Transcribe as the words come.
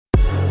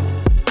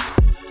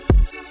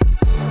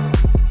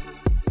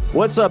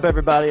What's up,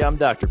 everybody? I'm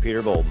Dr.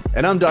 Peter Bolden.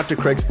 And I'm Dr.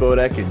 Craig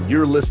Spodek, and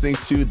you're listening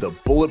to the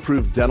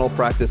Bulletproof Dental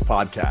Practice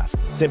Podcast.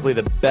 Simply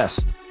the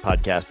best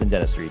podcast in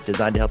dentistry,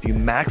 designed to help you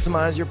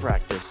maximize your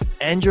practice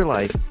and your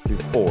life through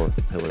 4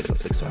 pillars of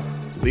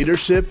success: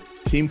 leadership,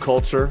 team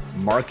culture,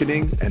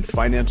 marketing, and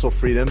financial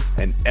freedom,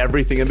 and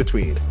everything in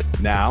between.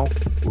 Now,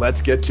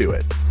 let's get to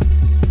it.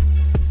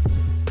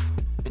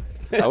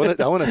 I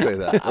want to say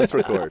that. Let's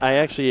record. I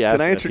actually asked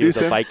Can I him introduce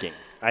if he was him? a Viking.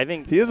 I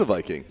think He is a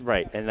Viking.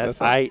 right, and That's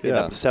I'm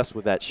yeah. obsessed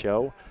with that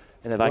show.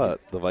 And the Viking.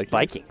 What? The Vikings?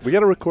 Vikings. We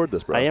got to record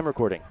this, bro. I am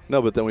recording.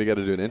 No, but then we got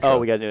to do an intro. Oh,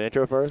 we got to do an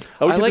intro first?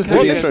 Oh, we I can like just how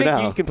do the you intro think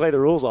now. you can play the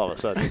rules all of a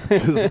sudden.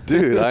 'Cause,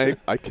 dude,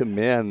 I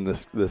command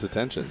this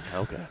attention.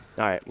 Okay.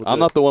 All right. I'm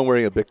not the one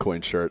wearing a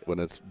Bitcoin shirt when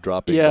it's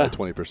dropping Yeah. by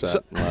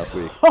 20% last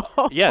week.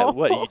 Yeah,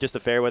 what? Are you just a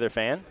fair weather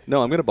fan?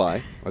 No, I'm going to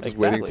buy. I'm just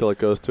waiting Exactly. until it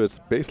goes to its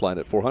baseline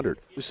at 400.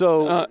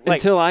 So,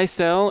 Until I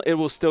sell, it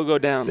will still go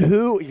down.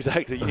 who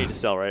exactly you need to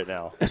sell right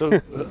now? So,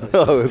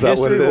 Oh, is that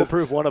what history it will is?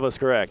 prove one of us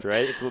correct,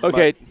 right? It's what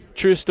Okay,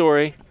 true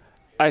story.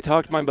 I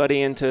talked my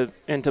buddy into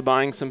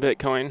buying some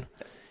Bitcoin.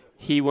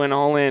 He went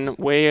all in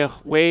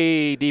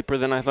way deeper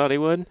than I thought he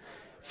would.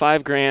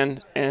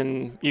 $5,000,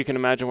 and you can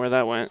imagine where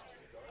that went.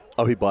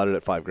 Oh, he bought it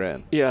at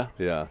 $5,000. Yeah.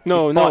 Yeah.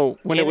 No, bought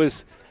when in- it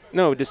was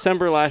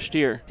December last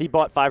year. He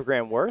bought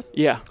 $5,000 worth.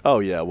 Yeah. Oh,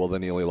 yeah. Well,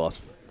 then he only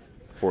lost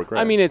 $4,000.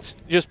 I mean, it's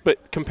just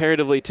but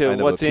comparatively I to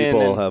know, what's but in.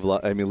 people and-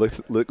 have. I mean,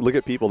 look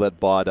at people that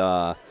bought.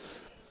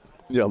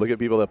 Look at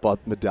people that bought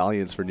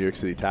medallions for New York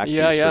City taxis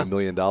Yeah, yeah. for $1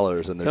 million,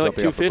 and they're They're like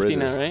jumping off the $250 bridges.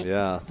 now, right?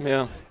 Yeah.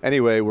 yeah.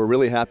 Anyway, we're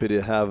really happy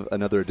to have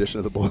another edition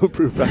of the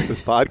Bulletproof Practice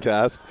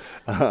Podcast.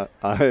 I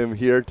am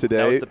here That was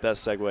today. the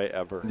best segue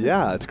ever.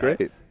 Yeah, it's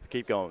great.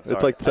 Keep going. It's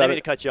Sorry. like I didn't Saturday-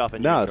 mean to cut you off.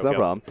 In No, your it's intro. no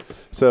Go. problem.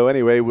 So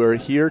anyway, we're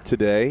here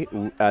today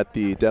at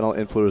the Dental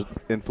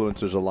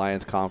Influencers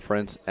Alliance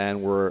Conference,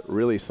 and we're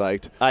really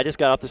psyched. I just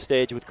got off the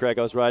stage with Craig.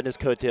 I was riding his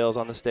coattails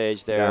on the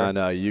stage there.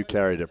 No, you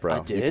carried it, bro. I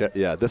You did?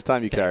 yeah, this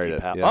time you Thank carried you,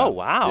 it. pal. Yeah. Oh,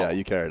 wow. Yeah,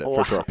 you carried it Oh, for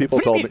wow. sure. People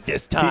What do you told mean me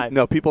this time?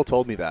 No, people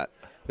told me that.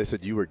 They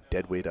said you were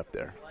dead weight up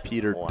there.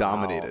 Peter Wow.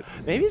 dominated.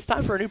 Maybe it's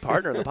time for a new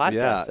partner in the podcast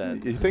Yeah,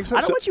 then. you think so? I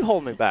don't want you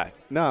holding me back.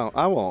 No,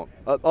 I won't.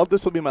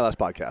 This will be my last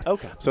podcast.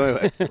 Okay. So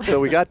anyway, so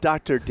we got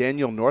Dr.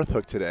 Daniel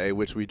Northhook today,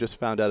 which we just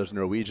found out is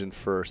Norwegian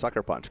for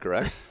sucker punch,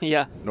 correct?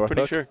 Yeah. Northhook?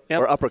 Pretty sure. Yep.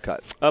 Or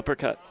uppercut.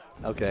 Uppercut.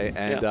 Okay,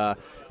 and Yeah.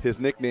 his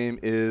nickname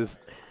is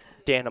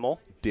Danimal,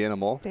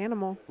 Danimal.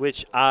 Danimal.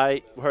 which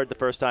I heard the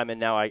first time, and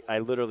now I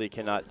literally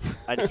cannot.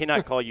 I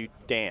cannot call you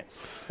Dan.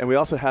 And we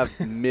also have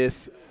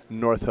Miss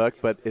Northhook,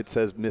 but it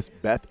says Miss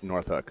Beth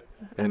Northhook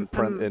in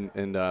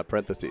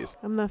parentheses.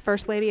 I'm the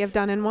first lady of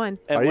Done in One.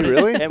 And Are what you is-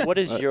 really? And what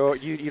is your?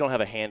 You don't have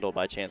a handle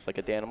by chance, like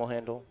a Danimal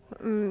handle?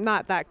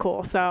 Not that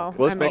cool, so.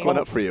 Well, let's I make mean, one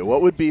up for you.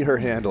 What would be her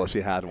handle if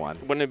she had one?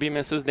 Wouldn't it be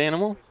Mrs.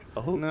 Danimal?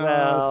 Oh, No,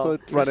 well,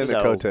 let's run into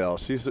so- coattail.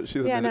 She's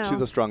Yeah, no.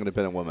 she's a strong,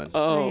 independent woman.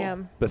 Oh. I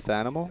am.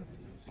 Bethanimal?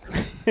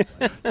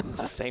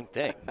 It's the same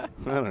thing. I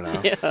don't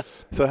know. Yeah.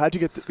 So how'd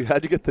you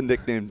get the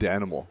nickname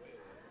Danimal?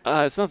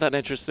 It's not that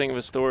interesting of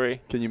a story.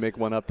 Can you make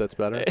one up that's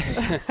better?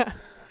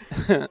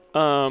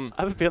 I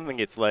have a feeling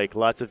it's like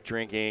lots of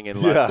drinking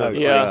and lots Yeah, of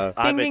yeah. like,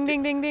 I'm Ding, a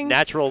ding, ding, ding,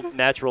 ding.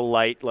 natural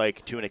light,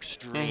 like to an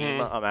extreme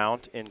Mhm.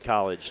 amount in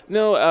college.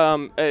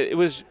 No, it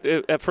was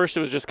at first it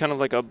was just kind of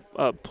like a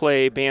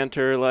play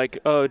banter, like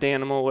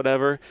Danimal,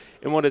 whatever.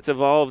 And what it's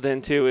evolved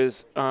into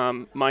is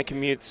my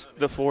commute's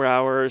the 4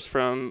 hours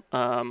from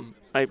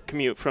I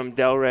commute from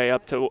Delray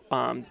up to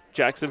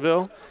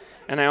Jacksonville,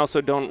 and I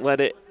also don't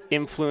let it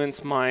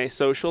influence my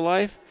social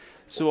life.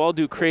 So I'll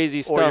do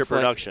crazy stuff Or your like-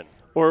 production,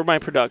 or my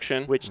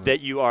production. which that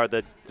you are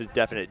the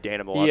definite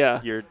Danimal.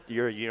 Yeah.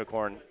 You're a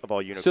unicorn of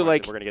all unicorns. So,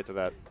 like- and we're gonna get to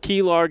that.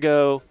 Key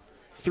Largo,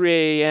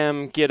 3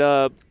 a.m., get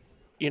up,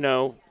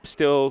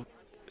 still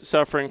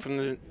suffering from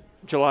the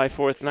July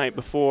 4th night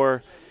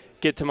before,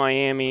 get to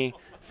Miami,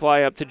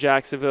 fly up to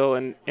Jacksonville,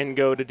 and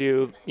go to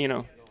do,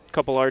 a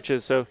couple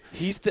arches. So,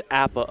 He's the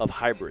APA of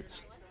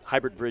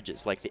hybrid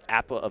bridges, like the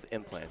APA of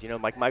implants.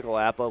 Like Michael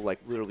APA, like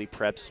literally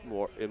preps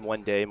more in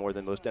one day more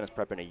than most dentists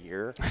prep in a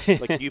year.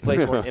 Like you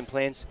place more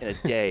implants in a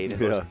day than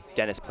most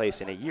dentists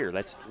place in a year.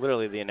 That's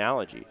literally the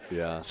analogy.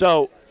 Yeah.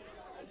 So,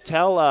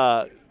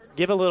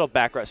 give a little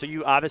background. So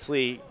you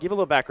obviously give a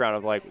little background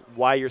of like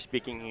why you're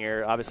speaking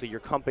here. Obviously, your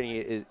company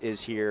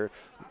is here.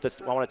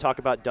 I want to talk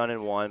about Done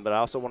in One, but I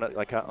also want to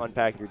like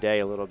unpack your day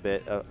a little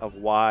bit of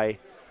why.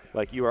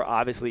 Like you are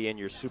obviously in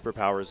your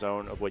superpower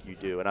zone of what you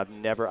do, and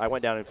I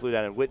went down and flew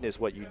down and witnessed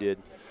what you did.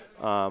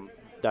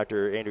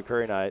 Dr. Andrew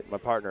Curry and I, my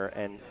partner,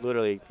 and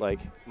literally like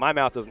my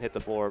mouth doesn't hit the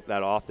floor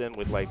that often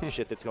with like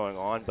shit that's going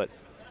on, but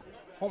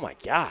oh my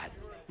God.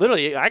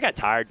 Literally, I got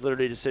tired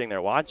literally just sitting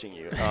there watching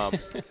you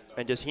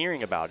and just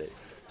hearing about it.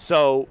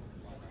 So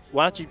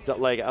why don't you,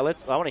 I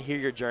want to hear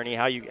your journey,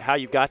 how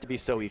you got to be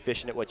so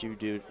efficient at what you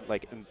do,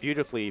 like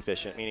beautifully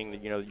efficient, meaning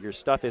that, your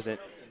stuff isn't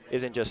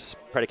just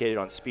predicated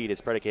on speed.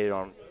 It's predicated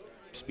on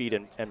speed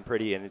and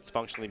pretty, and it's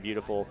functionally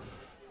beautiful.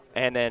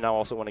 And then I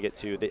also want to get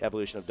to the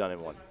evolution of Done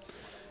in One.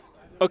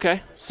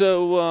 okay.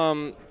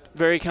 So,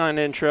 very kind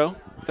intro.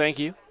 Thank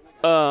you.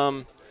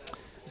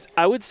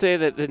 I would say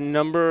that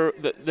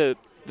the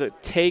the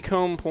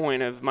take-home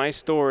point of my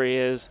story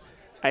is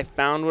I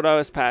found what I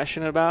was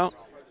passionate about,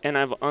 and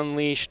I've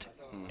unleashed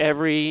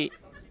every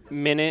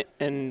minute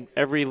and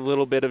every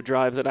little bit of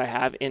drive that I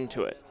have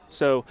into it.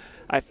 So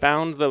I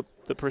found the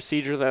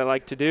procedure that I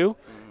like to do,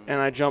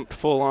 and I jumped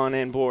full on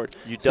in board.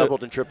 You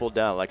doubled and tripled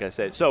down, like I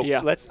said. So Yeah.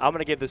 I'm going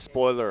to give the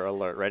spoiler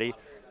alert. Ready?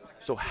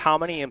 So how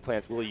many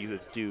implants will you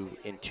do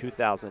in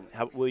 2000?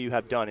 How will you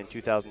have done in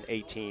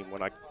 2018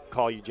 when I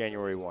call you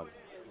January 1?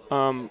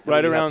 Right you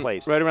have around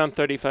placed?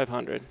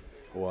 3,500.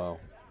 Wow.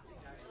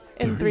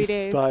 In 3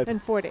 days, Five. in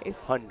 4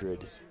 days.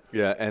 100.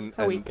 Yeah, and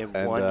A week. In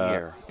 1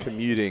 year.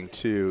 Commuting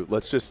too.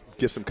 Let's just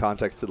give some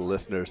context to the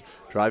listeners.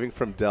 Driving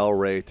from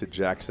Delray to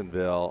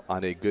Jacksonville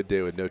on a good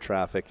day with no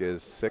traffic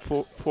is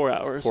 4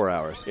 hours. 4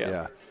 hours. Yeah.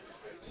 Yeah.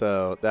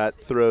 So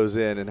that throws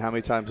in, and how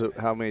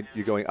many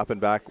you're going up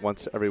and back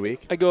once every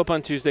week? I go up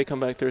on Tuesday, come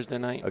back Thursday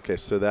night. Okay,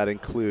 so that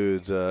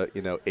includes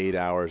 8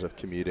 hours of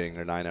commuting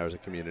or 9 hours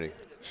of commuting.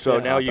 So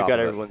Yeah. now On you top got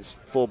of it. everyone's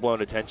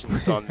full-blown attention.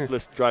 It's on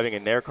driving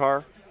in their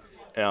car.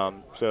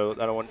 So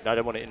I don't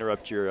want to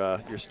interrupt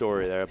your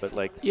story there, but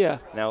like Yeah.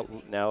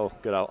 now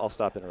good. I'll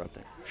stop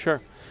interrupting.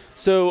 Sure.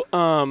 So,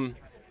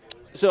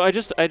 so I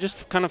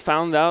just kind of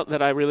found out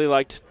that I really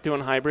liked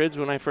doing hybrids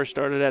when I first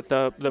started at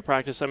the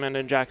practice I'm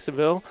in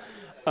Jacksonville.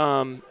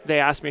 They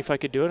asked me if I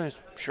could do it. I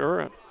said,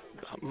 sure.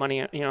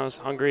 Money, I was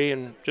hungry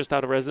and just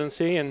out of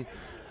residency, and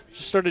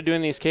just started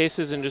doing these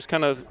cases and just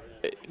kind of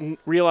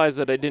realized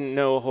that I didn't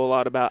know a whole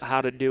lot about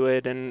how to do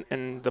it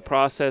and the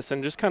process,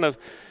 and just kind of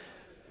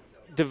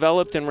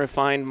developed and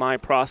refined my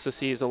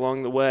processes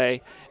along the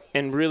way,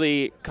 and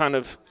really kind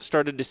of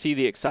started to see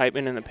the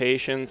excitement in the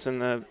patients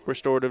and the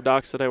restorative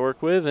docs that I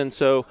work with. And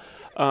so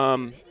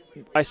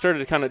I started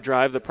to kind of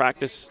drive the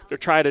practice, or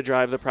try to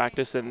drive the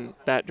practice in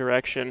that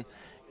direction.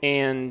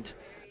 And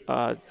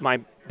my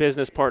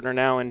business partner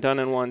now in Done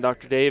in One,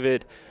 Dr.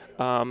 David,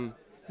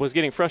 was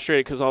getting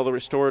frustrated because all the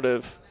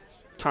restorative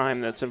time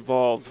that's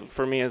involved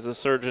for me as a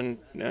surgeon,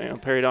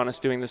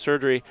 periodontist doing the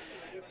surgery,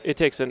 it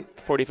takes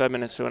 45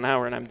 minutes to an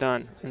hour and I'm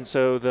done. And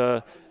so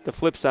the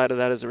flip side of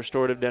that is a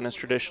restorative dentist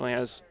traditionally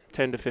has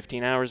 10 to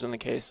 15 hours in the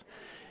case.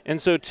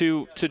 And so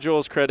to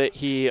Joel's credit,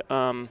 he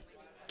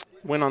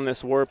went on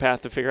this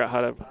warpath to figure out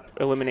how to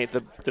eliminate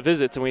the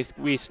visits, and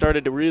we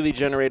started to really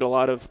generate a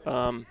lot of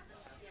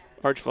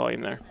arch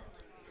volume there.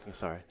 I'm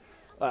sorry.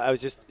 I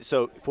was just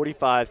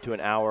 45 to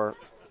an hour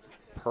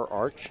per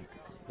arch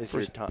is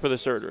your time For the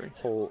surgery.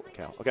 whole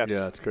cow. Okay.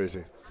 Yeah, it's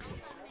crazy.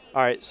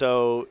 All right.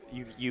 So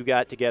you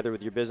got together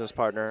with your business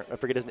partner. I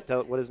forget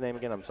what his name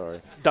again. I'm sorry.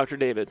 Dr.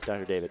 David.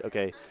 Dr. David.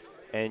 Okay.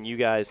 And you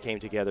guys came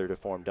together to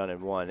form Done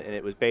in One, and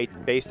it was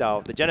based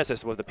out. The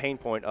genesis was the pain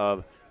point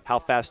of how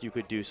fast you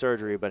could do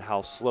surgery, but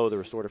how slow the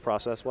restorative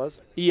process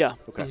was. Yeah.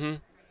 Okay. Mm-hmm.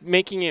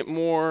 Making it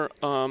more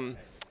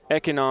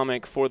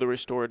economic for the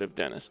restorative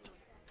dentist.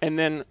 And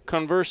then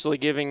conversely,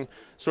 giving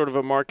sort of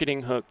a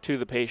marketing hook to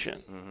the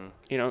patient.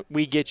 Mm-hmm.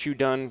 We get you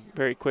done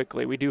very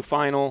quickly. We do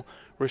final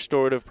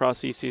restorative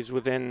prostheses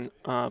within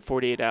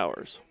 48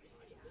 hours.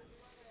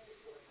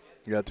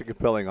 Yeah, it's a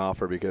compelling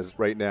offer because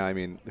right now,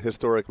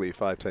 historically,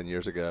 5-10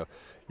 years ago,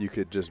 you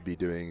could just be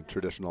doing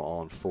traditional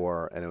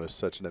all-in-4, and it was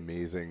such an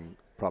amazing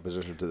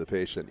proposition to the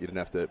patient. You didn't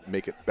have to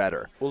make it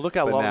better. Well, look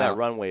how But long now- that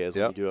runway is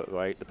Yep. when you do it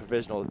right. The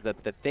provisional, the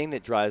thing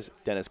that drives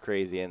dentists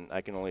crazy, and I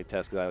can only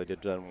attest because I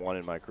did Done One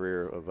in my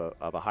career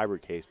of a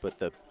hybrid case, but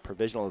the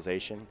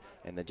provisionalization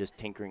and then just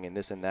tinkering and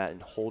this and that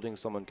and holding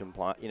someone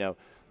compliant,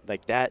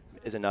 like that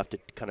is enough to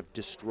kind of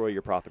destroy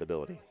your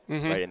profitability,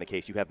 right? In the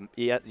case you have,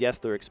 yes,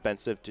 they're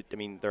expensive.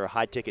 They're a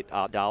high ticket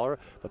dollar,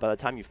 but by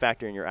the time you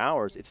factor in your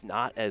hours, it's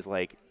not as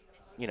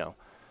Well,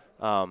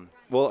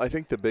 I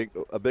think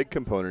a big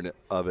component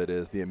of it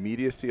is the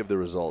immediacy of the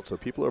result. So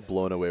people are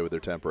blown away with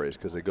their temporaries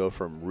because they go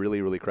from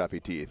really, really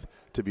crappy teeth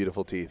to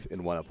beautiful teeth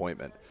in one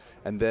appointment.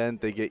 And then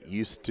they get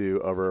used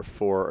to, over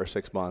 4 or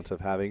 6 months,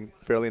 of having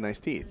fairly nice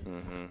teeth.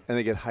 And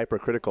they get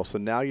hypercritical. So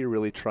now you're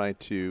really trying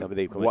to...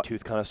 they become a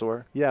tooth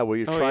connoisseur. Yeah, well,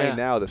 you're Oh, trying yeah.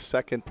 now, the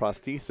second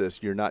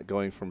prosthesis, you're not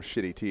going from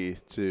shitty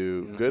teeth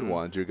to good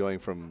ones. You're going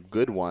from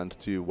good ones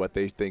to what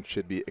they think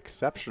should be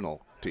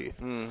exceptional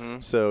teeth.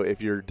 So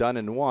if you're Done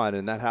in One,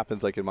 and that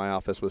happens like in my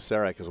office with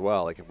CEREC as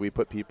well, like if we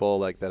put people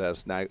like that have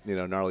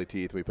gnarly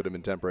teeth, we put them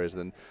in temporaries and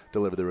then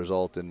deliver the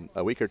result in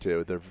a week or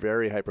two, they're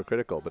very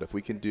hypercritical. But if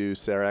we can do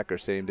CEREC or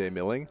same-day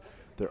milling,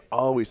 they're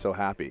always so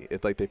happy.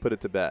 It's like they put it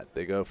to bed.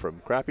 They go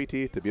from crappy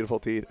teeth to beautiful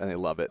teeth, and they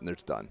love it, and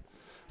it's done.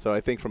 So I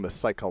think from a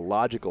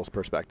psychological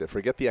perspective,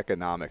 forget the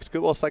economics.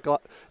 Well,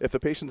 if the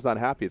patient's not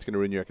happy, it's going to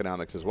ruin your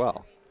economics as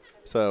well.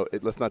 So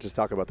let's not just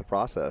talk about the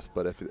process,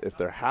 but if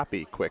they're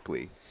happy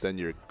quickly, then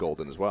you're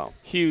golden as well.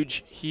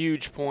 Huge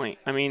point.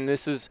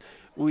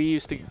 We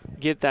used to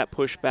get that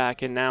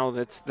pushback, and now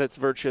that's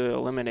virtually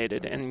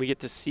eliminated, and we get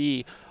to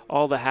see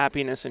all the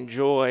happiness and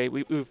joy.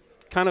 We've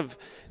kind of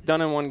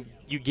Done in One.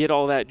 You get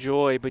all that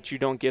joy, but you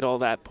don't get all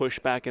that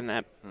pushback and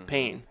that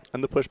pain.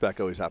 And the pushback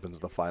always happens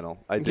in the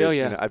final.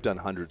 I've done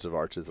hundreds of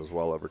arches as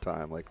well over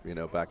time. Like,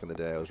 back in the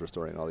day, I was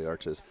restoring all the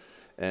arches.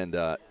 And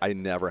I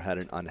never had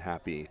an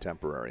unhappy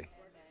temporary.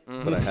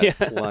 But I had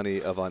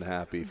plenty of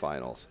unhappy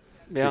finals.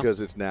 Yeah.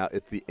 Because it's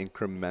the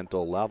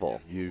incremental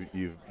level.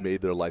 You've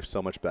made their life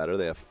so much better.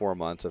 They have 4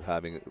 months of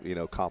having,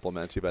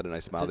 compliments. You've had a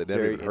nice smile. They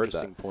never even heard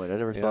that. Interesting point. I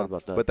never thought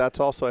about that. But that's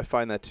also, I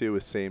find that too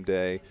with same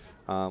day,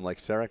 like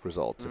CEREC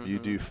results. If you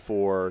do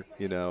 4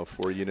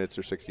 units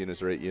or 6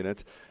 units or 8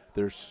 units,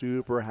 they're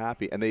super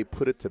happy, and they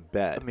put it to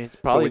bed. I mean, it's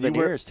probably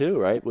veneers too,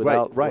 right?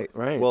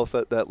 Right. Well,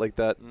 so that like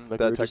that we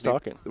were just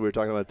technique. We were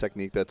talking about a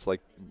technique that's like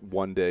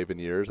 1 day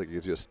veneers, like it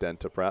gives you a stent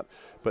to prep.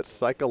 But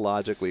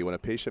psychologically, when a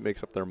patient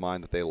makes up their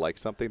mind that they like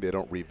something, they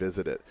don't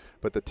revisit it.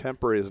 But the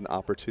temporary is an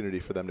opportunity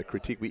for them to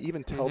critique. We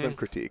even tell them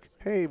critique.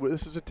 Hey, well,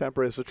 this is a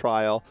temporary, it's a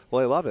trial.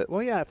 Well, I love it.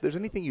 Well, yeah, if there's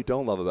anything you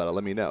don't love about it,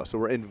 let me know. So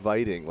we're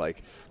inviting,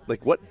 like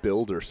what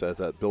builder says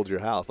that builds your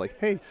house? Like,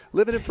 hey,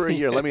 live in it for a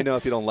year. Let me know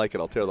if you don't like it.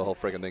 I'll tear the whole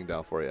friggin' thing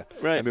down for you.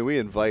 Right. I mean, we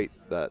invite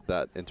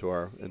that into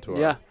our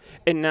Yeah.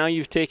 And now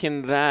you've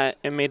taken that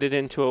and made it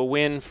into a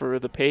win for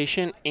the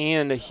patient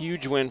and a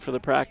huge win for the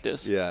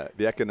practice. Yeah.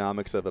 The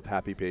economics of a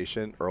happy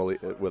patient early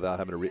without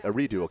having a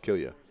redo will kill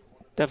you.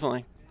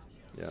 Definitely.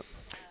 Yeah.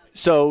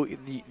 So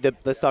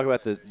let's talk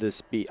about the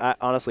speed.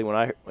 Honestly,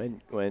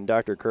 when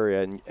Dr.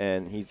 Curry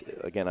and he's,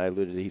 again, I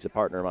alluded to, he's a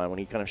partner of mine. When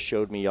he kind of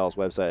showed me y'all's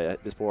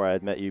website before I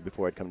had met you,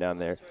 before I'd come down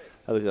there,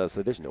 I was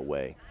like, there's no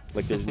way.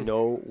 Like, there's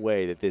no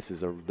way that this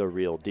is the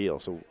real deal.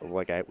 So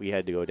we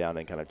had to go down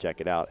and kind of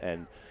check it out.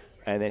 And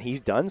then he's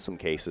done some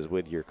cases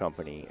with your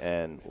company,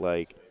 and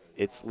like,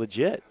 it's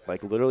legit.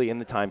 Like, literally in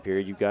the time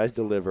period you guys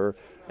deliver,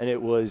 and it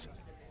was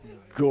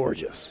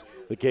gorgeous.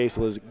 The case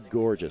was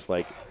gorgeous.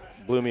 Like,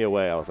 blew me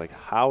away. I was like,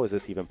 how is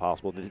this even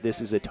possible? This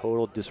is a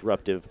total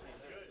disruptive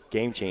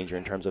game changer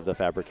in terms of the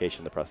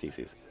fabrication of the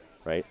prostheses,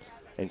 right?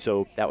 And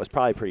so that was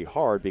probably pretty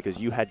hard because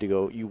you had to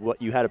go,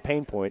 you had a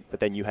pain point,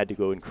 but then you had to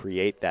go and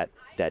create that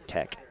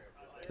tech.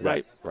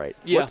 Right. Right.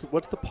 Yeah.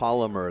 What's the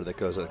polymer that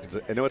goes on?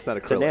 I know it's not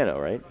acrylic. It's a nano,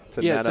 right?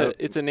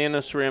 It's a nano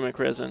ceramic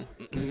resin,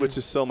 which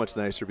is so much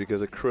nicer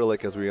because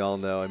acrylic, as we all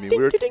know, I mean, we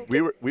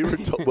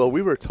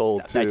were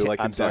told too, like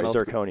I'm in sorry, dental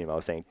zirconium. I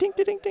was saying ding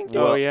ding ding ding.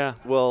 Oh yeah.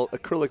 Well,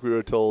 acrylic, we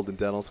were told in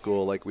dental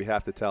school, like we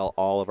have to tell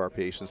all of our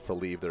patients to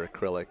leave their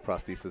acrylic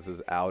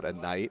prostheses out at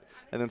night,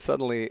 and then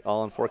suddenly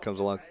all in 4 comes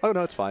along. Oh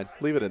no, it's fine.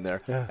 Leave it in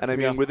there. Yeah. And I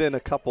mean, within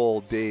a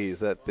couple days,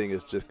 that thing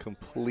is just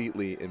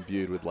completely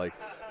imbued with like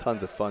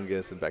tons of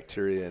fungus and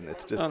bacteria, and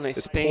it's just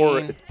it's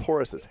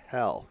porous as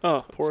hell.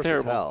 Oh, porous it's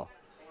terrible. as hell.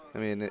 I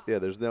mean,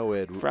 there's no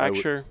way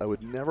fracture. I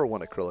would never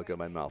want acrylic in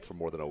my mouth for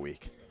more than a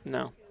week.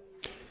 No.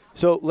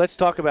 So let's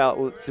talk about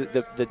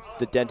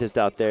the dentist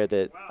out there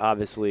that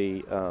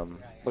obviously,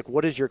 like,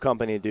 what does your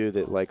company do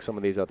that like some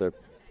of these other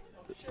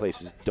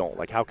places don't?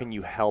 Like, how can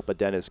you help a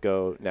dentist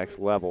go next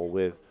level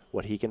with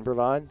what he can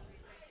provide?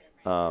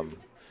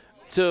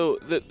 So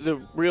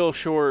the real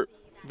short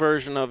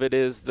version of it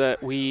is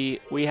that we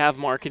have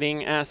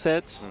marketing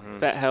assets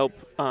that help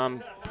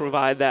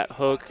provide that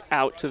hook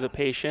out to the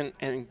patient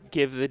and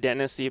give the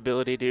dentist the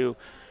ability to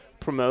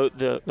promote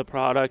the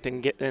product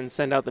and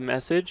send out the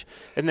message.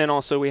 And then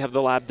also we have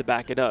the lab to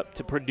back it up,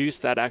 to produce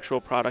that actual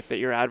product that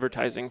you're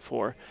advertising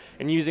for.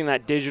 And using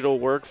that digital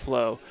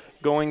workflow,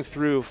 going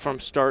through from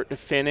start to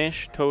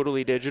finish,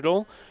 totally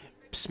digital,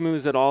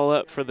 smooths it all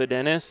up for the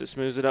dentist, it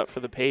smooths it up for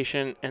the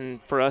patient,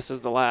 and for us as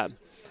the lab.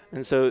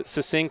 And so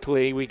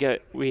succinctly,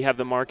 we have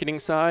the marketing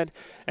side,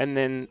 and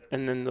then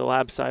the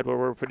lab side where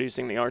we're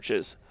producing the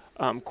arches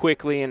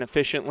quickly and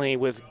efficiently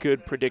with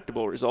good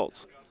predictable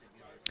results.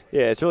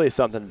 Yeah, it's really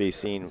something to be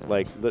seen.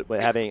 Like,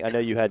 I know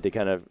you had to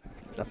kind of,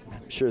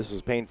 I'm sure this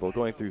was painful,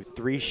 going through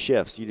 3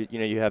 shifts.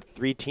 You have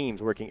 3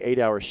 teams working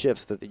 8-hour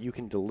shifts that you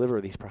can deliver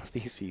these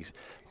prostheses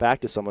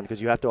back to someone,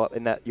 because you have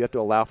to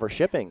allow for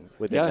shipping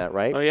within that,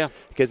 right? Oh yeah.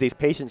 Because these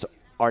patients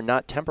are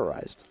not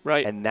temporized,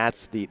 right? And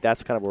that's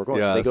kind of where we're going.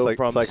 Yeah, so they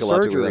go from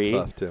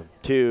surgery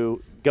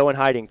to go in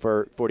hiding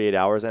for 48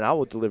 hours, and I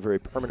will deliver a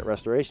permanent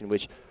restoration.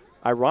 Which,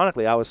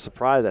 ironically, I was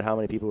surprised at how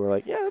many people were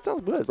like, "Yeah, that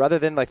sounds good," rather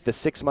than like the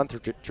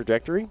 6-month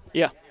trajectory.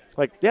 Yeah,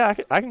 like I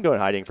can go in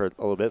hiding for a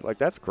little bit. Like,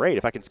 that's great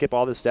if I can skip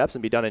all the steps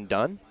and be done and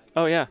done.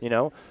 Oh yeah. They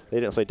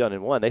didn't say done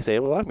in one. They say,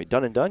 well, I can be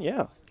done and done.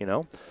 Yeah.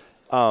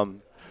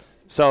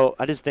 So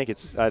I think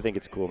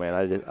it's cool,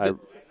 man.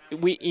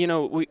 We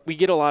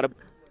get a lot of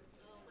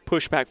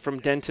pushback from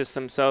dentists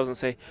themselves and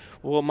say,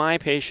 well, my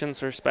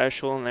patients are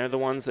special and they're the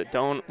ones that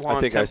don't want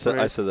I think I said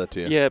that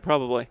to you. Yeah,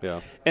 probably.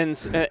 Yeah. And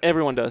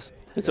everyone does.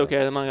 It's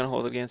okay. I'm not going to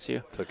hold it against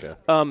you. It's okay.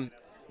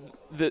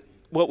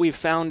 What we've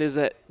found is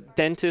that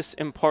dentists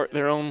impart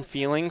their own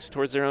feelings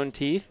towards their own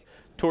teeth,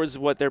 towards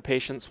what their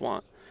patients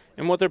want.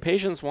 And what their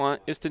patients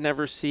want is to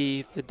never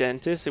see the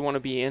dentist. They want to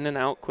be in and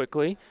out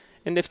quickly.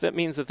 And if that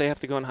means that they have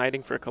to go in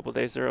hiding for a couple of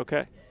days, they're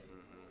okay.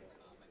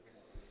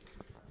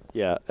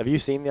 Yeah. Have you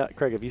seen that,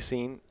 Craig? Have you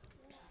seen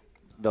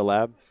the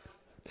lab?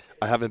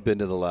 I haven't been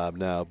to the lab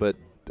now, but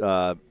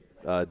Dan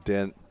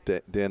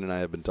and I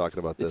have been talking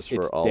about this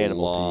for a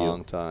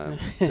long time.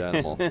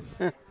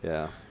 Danimal.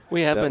 Yeah.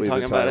 We have been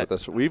talking about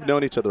it. We've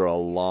known each other a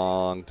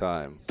long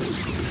time.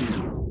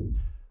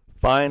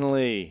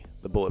 Finally,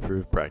 the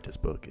Bulletproof Practice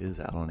Book is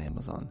out on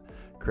Amazon.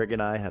 Craig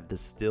and I have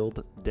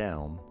distilled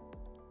down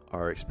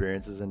our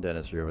experiences in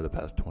dentistry over the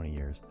past 20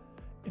 years.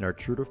 in our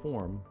true to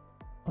form,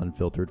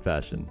 unfiltered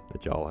fashion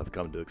that y'all have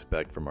come to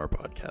expect from our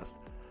podcast.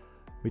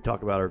 We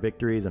talk about our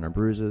victories and our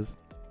bruises,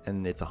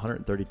 and it's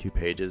 132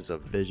 pages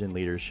of vision,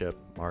 leadership,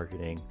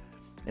 marketing,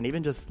 and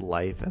even just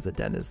life as a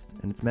dentist,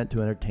 and it's meant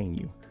to entertain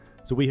you.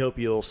 So we hope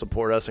you'll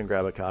support us and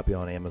grab a copy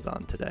on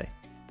Amazon today.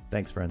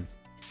 Thanks, friends.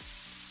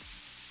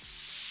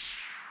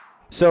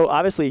 So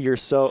obviously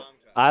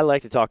I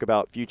like to talk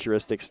about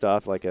futuristic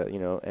stuff like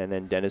and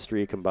then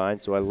dentistry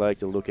combined. So I like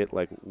to look at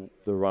like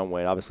the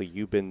runway. Obviously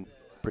you've been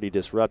pretty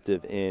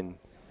disruptive in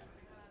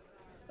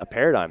a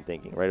paradigm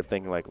thinking, right? Of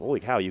thinking like, holy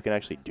cow, you can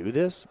actually do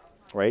this,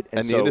 right?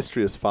 And the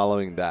industry is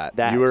following that.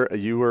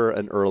 You were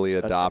an early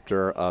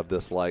adopter of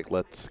this, like,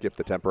 let's skip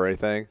the temporary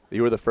thing.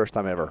 You were the first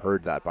time I ever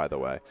heard that, by the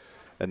way.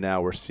 And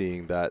now we're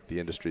seeing that the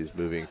industry is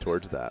moving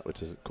towards that,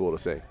 which is cool to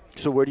see.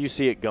 So where do you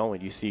see it going?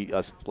 Do you see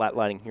us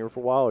flatlining here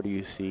for a while, or do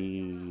you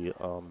see,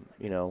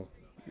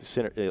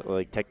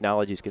 like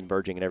technologies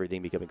converging and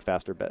everything becoming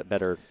faster,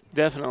 better?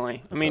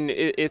 Definitely. I mean,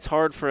 it's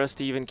hard for us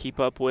to even keep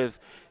up with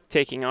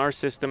taking our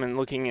system and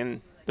looking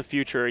in the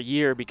future a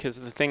year because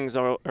the things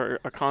are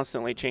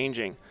constantly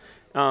changing.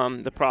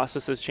 The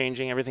process is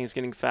changing, everything's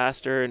getting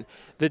faster, and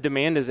the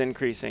demand is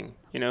increasing.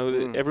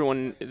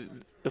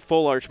 The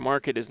full arch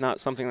market is not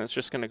something that's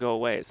just going to go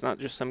away. It's not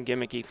just some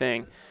gimmicky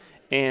thing.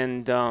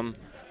 And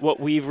what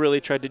we've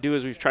really tried to do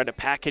is we've tried to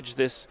package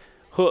this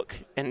hook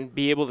and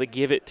be able to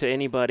give it to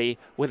anybody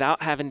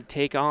without having to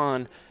take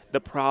on the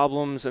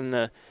problems and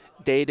the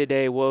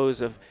day-to-day woes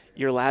of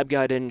your lab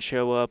guy didn't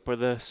show up or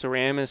the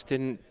ceramist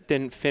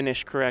didn't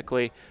finish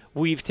correctly.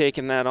 We've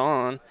taken that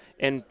on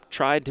and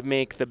tried to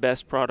make the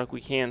best product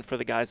we can for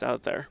the guys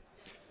out there.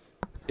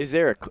 Is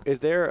there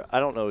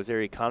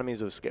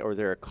economies of scale, or is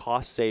there a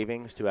cost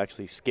savings to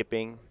actually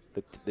skipping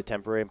the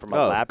temporary from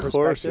a lab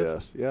perspective? Of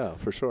course, yes. Yeah,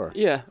 for sure.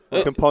 Yeah.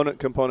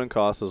 Component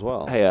costs as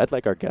well. Hey, I'd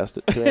like our guest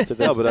to answer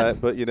this. No,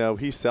 but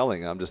he's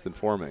selling. I'm just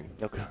informing.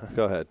 Okay.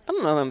 Go ahead. I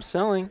don't know that I'm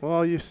selling.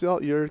 Well,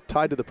 you're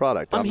tied to the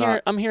product.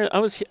 I'm here. I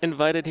was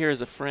invited here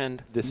as a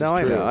friend.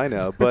 I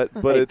know. But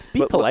hey, it's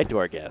be polite to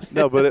our guests.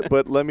 No,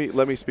 but let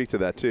me speak to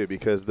that too,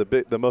 because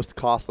the most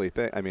costly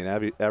thing. I mean,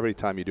 every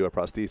time you do a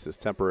prosthesis,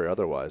 temporary or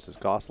otherwise, is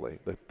costly.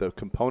 The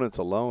components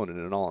alone in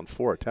an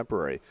all-in-4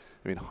 temporary.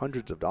 I mean,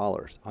 hundreds of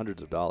dollars.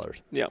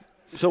 Yeah.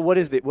 So what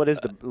is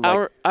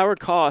the our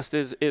cost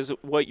is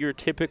what you're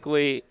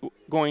typically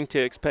going to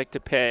expect to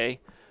pay,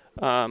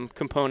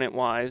 component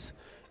wise,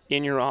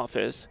 in your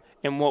office,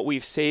 and what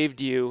we've saved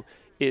you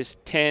is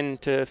 10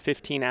 to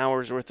 15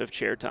 hours worth of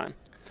chair time.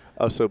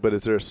 Oh, but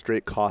is there a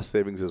straight cost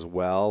savings as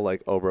well,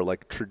 like over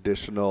like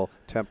traditional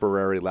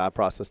temporary lab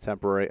process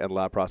temporary and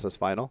lab process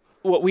final?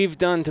 What we've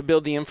done to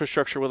build the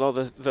infrastructure with all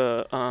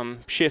the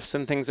shifts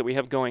and things that we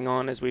have going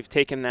on is we've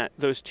taken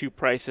those two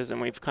prices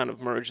and we've kind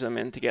of merged them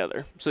in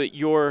together so that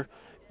your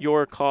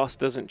cost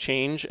doesn't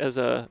change as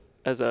a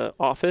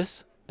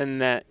office,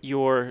 and that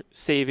your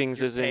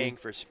savings is paying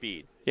for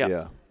speed.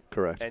 Yeah,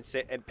 correct.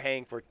 And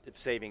paying for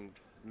saving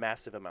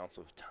massive amounts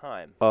of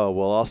time. Oh,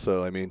 well,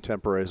 also, I mean,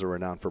 temporaries are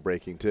renowned for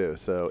breaking too.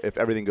 So if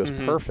everything goes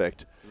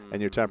perfect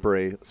and your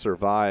temporary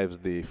survives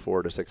the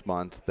 4 to 6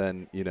 months,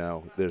 then,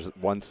 there's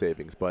one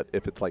savings. But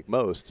if it's like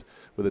most,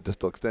 where the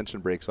distal extension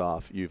breaks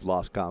off, you've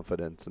lost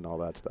confidence and all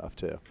that stuff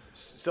too.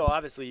 So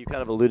obviously you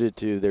kind of alluded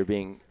to there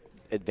being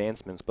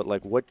advancements, but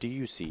like what do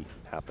you see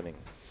happening?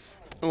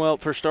 Well,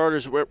 for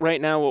starters, right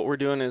now what we're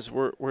doing is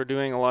we're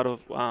doing a lot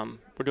of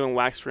we're doing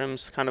wax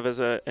rims kind of as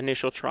an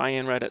initial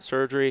try-in right at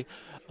surgery.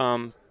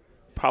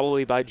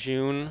 Probably by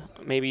June,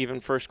 maybe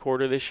even first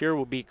quarter this year,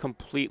 we'll be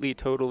completely,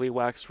 totally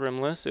wax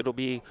rimless. It'll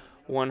be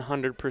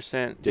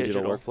 100%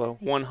 digital workflow?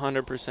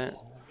 100%.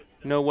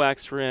 No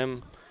wax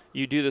rim.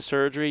 You do the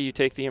surgery, you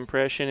take the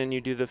impression, and you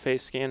do the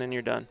face scan, and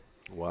you're done.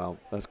 Wow,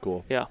 that's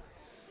cool. Yeah.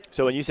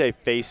 So when you say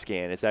face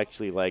scan, it's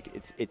actually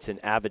like it's an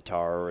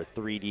avatar or a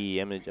 3D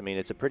image. I mean,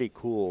 it's a pretty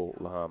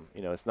cool.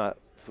 It's not.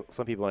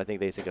 Some people, when I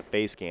think they think of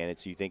face scan,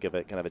 you think of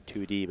it kind of a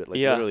 2D, but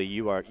literally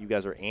you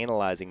guys are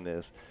analyzing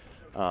this.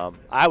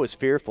 I was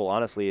fearful,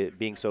 honestly, it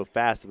being so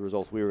fast, the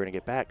results we were going to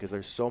get back, because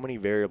there's so many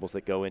variables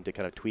that go into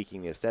kind of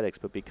tweaking the aesthetics.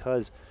 But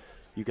because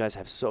you guys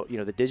have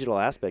the digital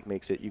aspect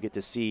makes it, you get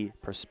to see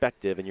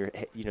perspective, and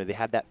they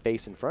have that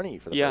face in front of you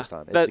for the first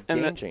time. It's a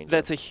game changer.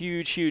 That's a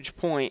huge, huge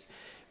point.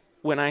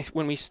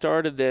 When we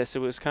started this, it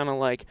was kind of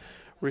like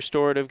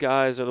restorative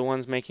guys are the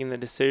ones making the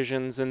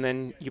decisions, and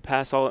then you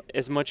pass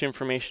as much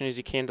information as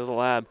you can to the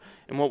lab.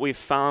 And what we've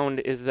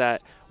found is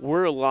that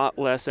we're a lot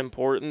less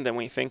important than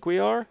we think we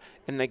are,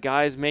 and the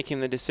guys making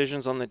the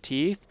decisions on the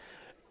teeth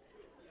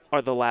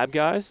are the lab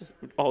guys.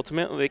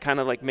 Ultimately, they kind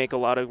of like make a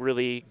lot of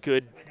really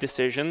good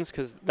decisions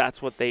because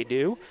that's what they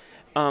do.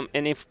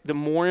 And if the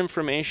more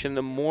information,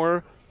 the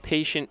more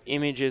patient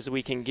images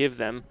we can give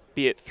them,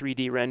 be it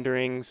 3D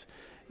renderings,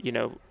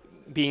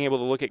 being able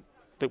to look at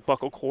the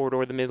buccal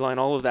corridor, the midline,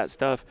 all of that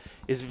stuff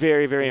is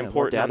very, very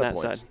important on that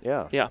side.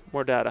 Yeah,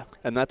 more data.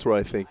 And that's where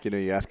I think,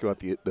 you ask about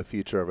the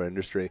future of our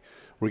industry.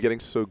 We're getting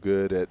so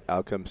good at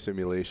outcome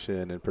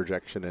simulation and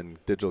projection and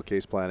digital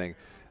case planning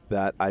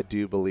that I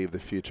do believe the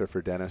future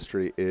for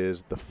dentistry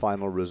is the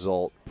final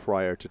result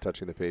prior to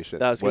touching the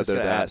patient. I was going to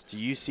Whether that- ask, do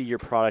you see your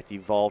product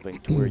evolving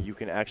to where you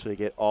can actually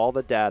get all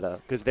the data?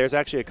 Because there's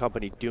actually a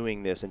company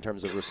doing this in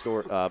terms of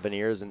restore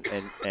veneers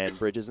and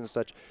bridges and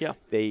such. Yeah.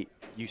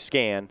 You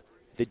scan,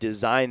 they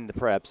design the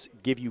preps,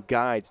 give you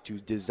guides to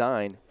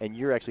design, and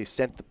you're actually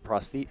sent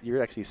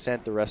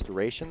the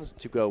restorations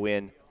to go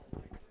in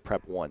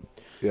prep 1.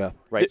 Yeah.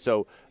 Right.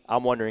 So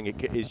I'm wondering,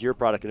 is your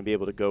product going to be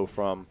able to go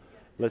from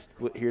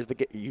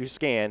you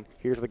scan,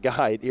 here's the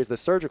guide, here's the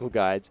surgical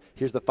guides,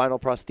 here's the final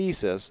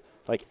prosthesis,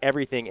 like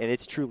everything, and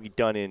it's truly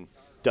done in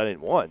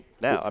one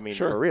now. I mean,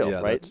 Sure. for real, Yeah,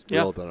 right? that's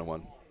real done in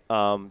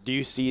one. Do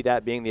you see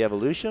that being the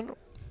evolution?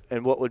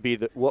 And what would be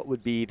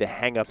the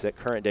hang-ups at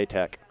current day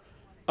tech?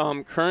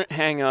 Current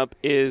hang-up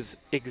is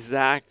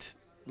exact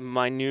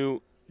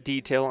minute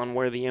detail on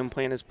where the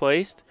implant is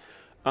placed,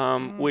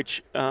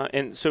 which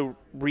and so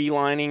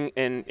relining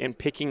and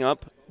picking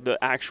up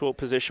the actual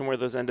position where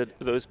those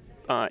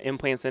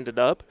implants ended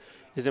up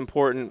is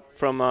important.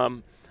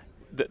 From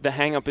the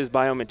hang-up is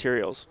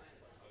biomaterials,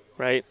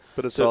 right?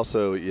 But it's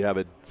also, you have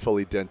a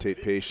fully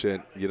dentate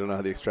patient. You don't know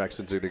how the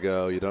extractions are going to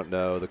go. You don't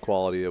know the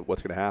quality of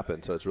what's going to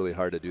happen. So it's really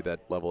hard to do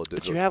that level of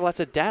digital. But you have lots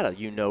of data.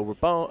 You know,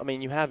 bone. I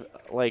mean, you have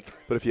like.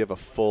 But if you have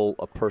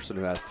a person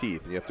who has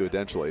teeth and you have to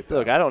edentulate them.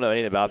 Look, I don't know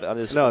anything about that. I'm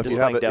just if you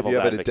have an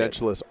advocate.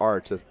 edentulous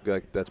arch,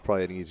 that's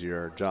probably an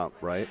easier jump,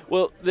 right?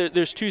 Well,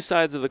 there's two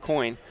sides of the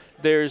coin.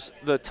 There's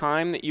the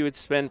time that you would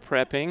spend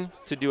prepping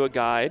to do a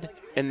guide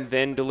and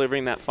then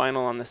delivering that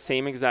final on the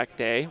same exact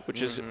day,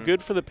 which is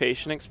good for the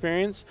patient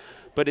experience,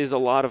 but is a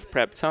lot of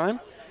prep time.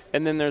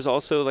 And then there's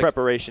also like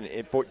preparation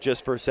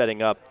just for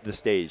setting up the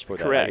stage for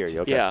that. Correct. I hear you.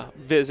 Okay. Yeah,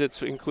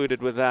 visits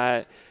included with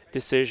that,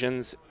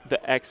 decisions,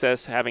 the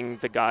excess having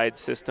the guide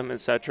system,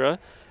 etc.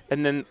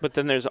 But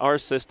then there's our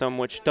system,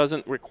 which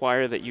doesn't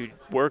require that you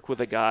work with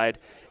a guide,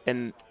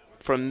 and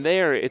from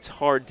there it's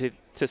hard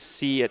to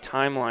see a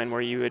timeline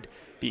where you would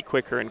be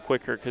quicker and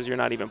quicker because you're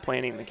not even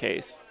planning the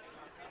case.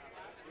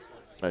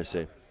 I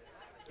see.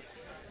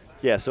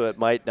 Yeah, so it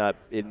might not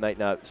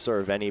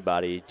serve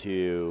anybody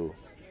to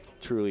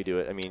truly do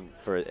it. I mean,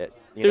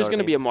 there's going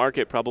to be a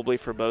market probably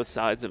for both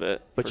sides of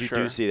it. But you sure.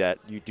 do see that.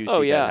 You do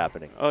see that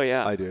happening. Oh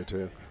yeah. I do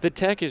too. The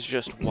tech is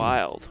just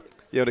wild.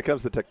 Yeah, when it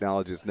comes to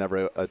technology, it's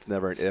never an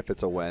if,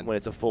 it's a when. When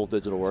it's a full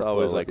digital workflow,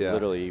 always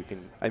literally you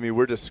can. I mean,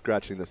 we're just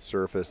scratching the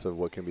surface of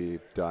what can be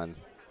done.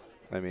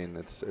 I mean,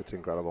 it's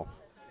incredible.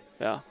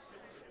 Yeah.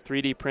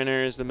 3D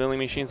printers, the milling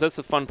machines. That's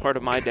the fun part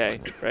of my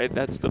day, right?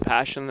 That's the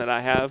passion that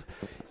I have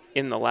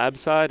in the lab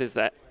side, is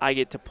that I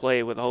get to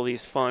play with all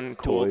these fun,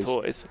 cool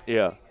toys.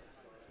 Yeah.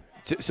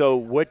 So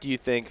what do you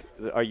think?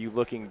 Are you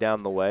looking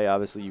down the way?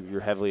 Obviously, you're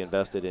heavily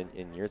invested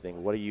in your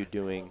thing. What are you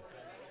doing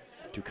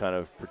to kind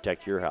of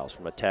protect your house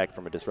from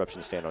a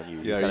disruption stand on you?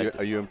 Yeah,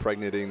 are you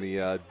impregnating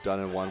the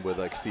done-in-one with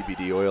like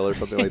CBD oil or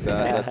something like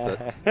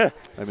that?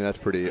 I mean, that's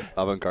pretty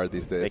avant-garde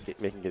these days.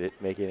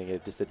 Making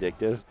it just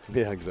addictive.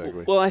 Yeah,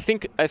 exactly. Well, I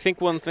think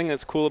one thing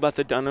that's cool about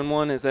the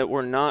done-in-one is that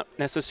we're not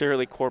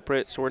necessarily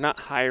corporate, so we're not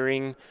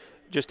hiring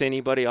just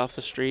anybody off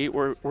the street.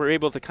 We're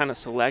able to kind of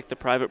select the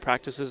private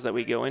practices that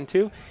we go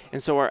into,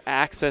 and so our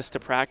access to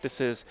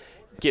practices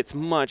gets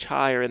much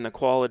higher in the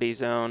quality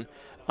zone.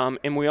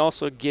 And we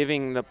also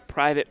giving the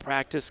private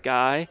practice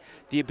guy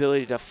the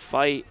ability to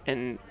fight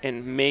and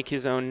make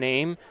his own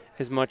name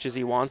as much as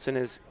he wants in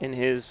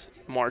his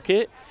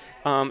market.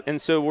 And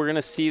so we're going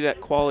to see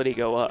that quality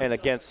go up. And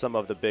against some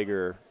of the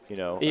bigger,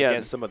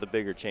 against some of the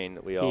bigger chain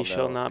that we all know. He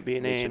shall not be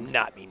named. He should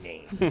not be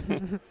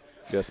named.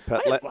 Yes, why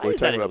we're is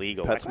that talking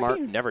illegal? about PetSmart. Why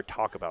do you never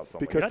talk about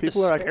something? Because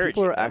people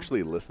are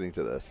actually listening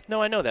to this.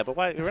 No, I know that, but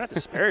why? We're not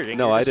disparaging.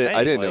 No, You're I just didn't. I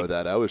saying, didn't know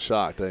that. I was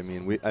shocked. I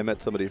mean, I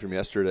met somebody from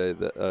yesterday.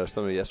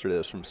 Somebody yesterday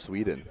was from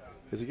Sweden.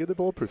 He's like, "You're the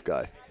bulletproof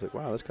guy." I was like,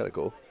 "Wow, that's kind of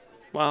cool."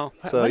 Wow.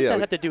 So what does that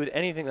have to do with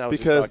anything that I was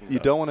because just talking you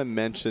about? don't want to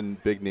mention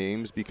big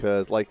names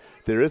because, like,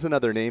 there is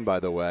another name, by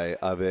the way,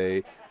 of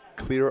a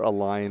clear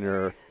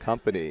aligner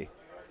company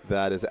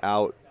that is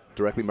out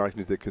directly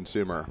marketing to the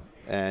consumer.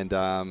 And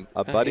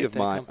a buddy of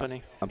mine.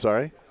 Company. I'm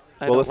sorry.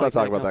 Well, let's not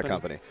talk about that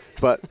company.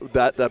 But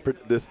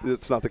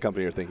it's not the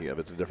company you're thinking of.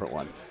 It's a different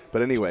one.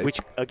 But anyway. Which,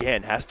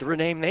 again, has to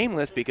remain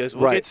nameless because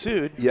we'll get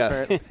sued.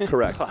 Yes,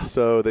 correct.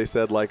 So they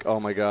said, like, oh,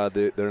 my God,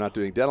 they're not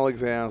doing dental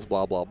exams,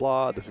 blah, blah,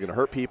 blah. This is going to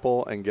hurt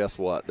people. And guess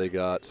what? They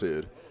got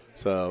sued.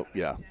 So,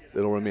 yeah,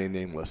 it'll remain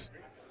nameless.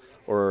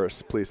 Or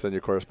please send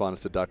your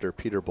correspondence to Dr.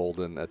 Peter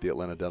Bolden at the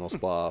Atlanta Dental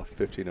Spa,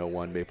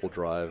 1501 Maple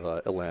Drive,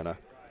 Atlanta,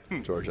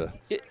 Georgia,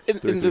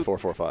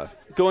 33445.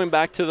 Going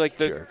back to, like,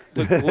 the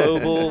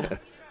global –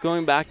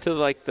 going back to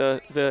like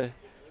the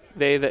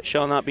they that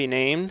shall not be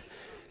named,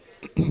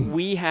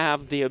 we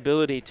have the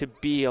ability to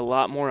be a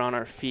lot more on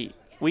our feet.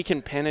 We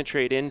can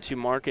penetrate into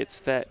markets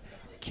that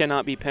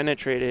cannot be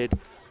penetrated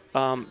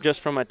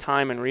just from a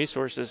time and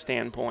resources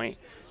standpoint,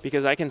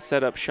 because I can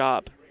set up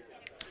shop.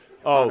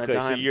 Oh, okay.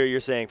 So you're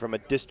saying from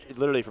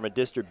literally from a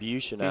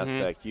distribution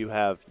aspect, you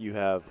have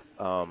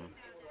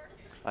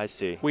I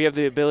see. We have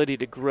the ability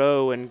to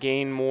grow and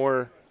gain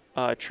more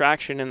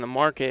traction in the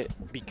market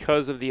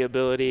because of the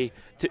ability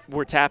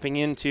we're tapping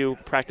into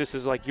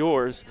practices like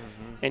yours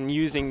and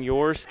using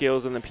your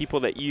skills and the people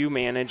that you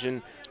manage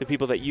and the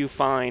people that you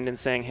find and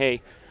saying,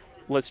 hey,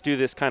 let's do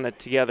this kind of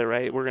together,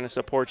 right? We're going to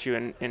support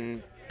you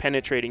in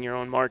penetrating your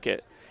own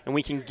market. And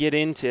we can get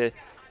into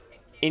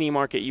any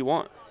market you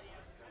want.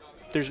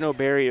 There's no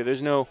barrier.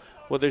 There's no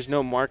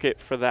market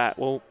for that.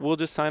 Well, we'll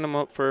just sign them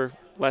up for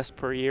less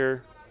per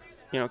year,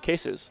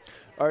 cases.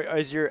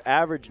 Is your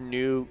average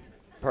new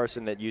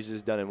person that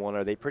uses Done-in-One,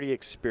 are they pretty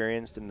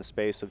experienced in the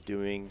space of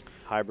doing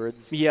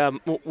hybrids? Yeah,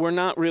 we're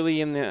not really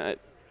in the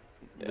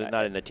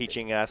not in the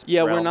teaching aspect.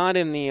 Yeah, realm. We're not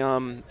in the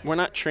we're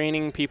not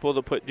training people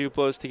to put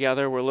Duplos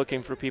together. We're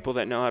looking for people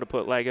that know how to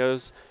put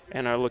Legos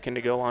and are looking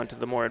to go on to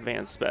the more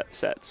advanced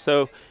sets.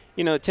 So,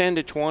 10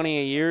 to 20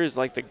 a year is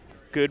like the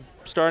good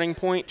starting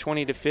point.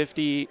 20 to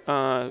 50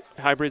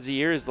 hybrids a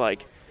year is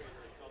like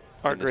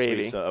our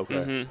gravy.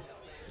 Okay.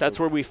 That's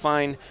where we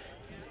find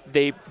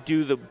they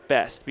do the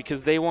best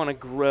because they want to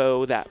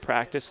grow that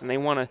practice and they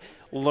want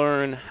to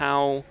learn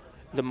how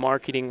the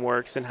marketing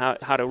works and how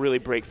to really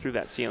break through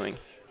that ceiling.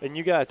 And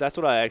you guys, that's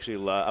what I actually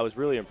love. I was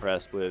really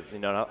impressed with,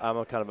 I'm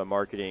a kind of a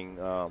marketing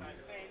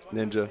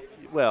ninja.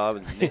 Well,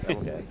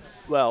 okay.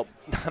 Well,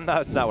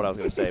 that's not what I was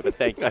going to say, but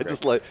thank you. I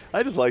just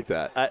like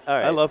that. All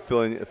right. I love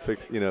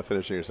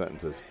finishing your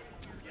sentences.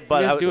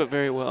 But you guys do it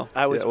very well.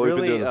 We've been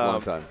doing this a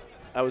long time.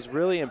 I was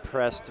really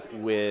impressed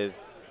with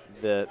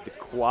the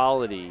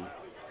quality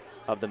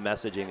of the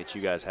messaging that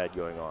you guys had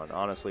going on.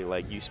 Honestly,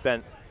 like you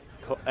spent,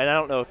 and I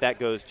don't know if that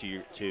goes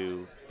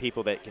to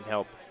people that can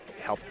help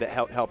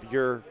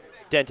your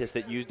dentists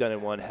that use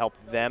Done-in-One, help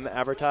them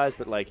advertise,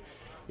 but like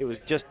it was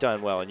just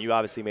done well, and you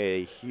obviously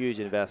made a huge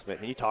investment.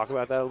 Can you talk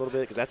about that a little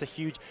bit? Because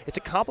it's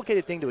a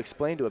complicated thing to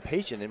explain to a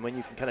patient, and when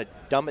you can kind of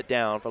dumb it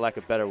down, for lack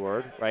of a better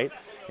word, right,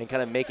 and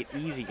kind of make it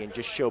easy and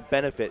just show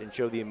benefit and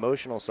show the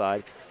emotional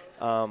side,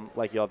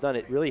 like y'all have done,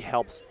 it really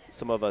helps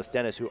some of us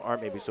dentists who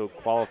aren't maybe so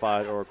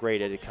qualified or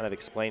great at it kind of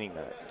explaining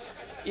that.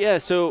 Yeah,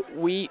 so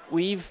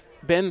we've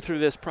been through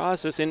this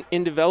process.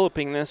 In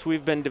developing this,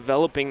 we've been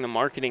developing the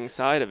marketing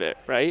side of it,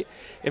 right?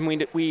 And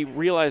we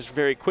realized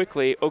very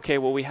quickly, okay,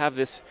 well, we have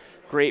this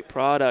great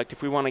product.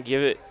 If we want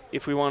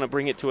to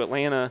bring it to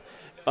Atlanta,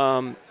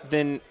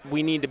 then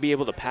we need to be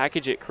able to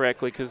package it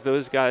correctly because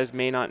those guys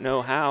may not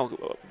know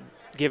how,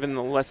 given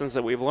the lessons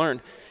that we've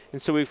learned.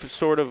 And so we've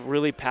sort of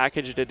really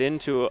packaged it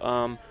into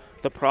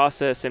the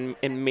process and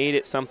made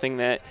it something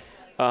that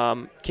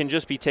can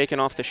just be taken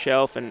off the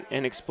shelf and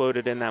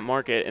exploded in that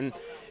market.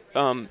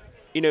 And,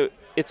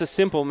 it's a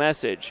simple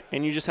message,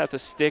 and you just have to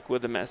stick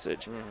with the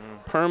message.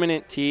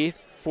 Permanent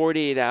teeth,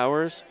 48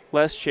 hours,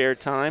 less chair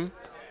time.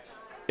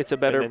 It's a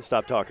better. And then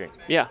stop talking.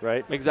 Yeah,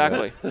 right.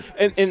 Exactly.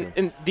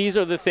 And these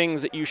are the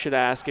things that you should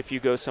ask if you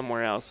go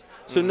somewhere else.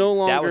 So no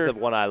longer. That was the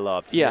one I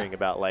loved hearing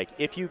about. Like,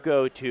 if you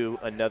go to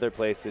another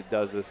place that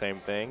does the same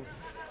thing,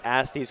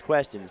 ask these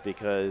questions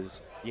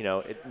because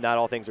not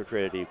all things are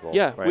created equal.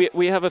 Yeah, right?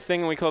 we have a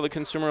thing we call the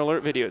consumer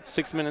alert video. It's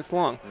 6 minutes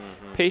long.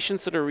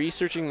 Patients that are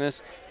researching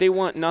this, they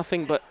want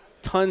nothing but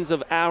tons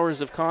of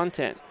hours of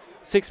content.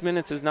 6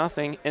 minutes is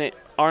nothing, and it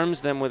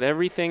arms them with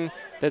everything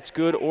that's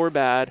good or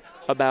bad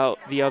about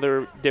the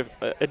other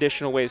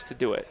additional ways to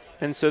do it.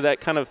 And so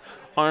that kind of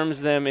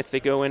arms them if they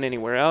go in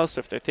anywhere else,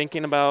 if they're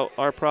thinking about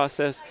our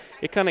process.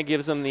 It kind of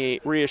gives them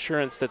the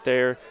reassurance that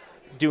they're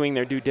doing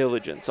their due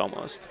diligence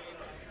almost.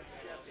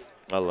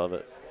 I love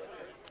it.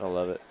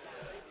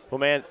 Well,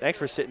 man, thanks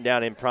for sitting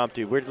down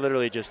impromptu. We're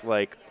literally just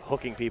like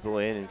hooking people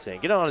in and saying,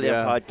 "Get on to the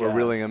podcast." We're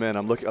reeling them in.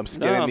 I'm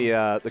scanning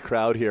the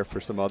crowd here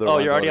for some other.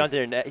 You're already on to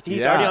their next.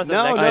 He's already on to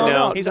the next. I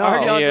know. He's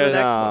already on to the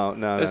next one.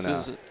 No. This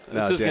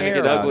is going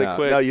to get ugly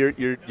quick. No,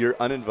 you're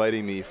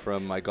uninviting me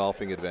from my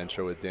golfing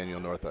adventure with Daniel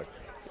Northuck.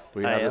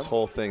 We have this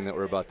whole thing that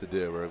we're about to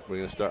do. We're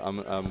going to start.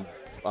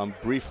 I'm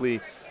briefly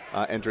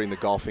entering the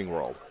golfing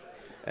world.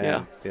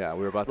 And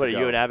we're about to go. What, are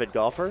you an avid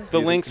golfer? The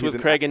links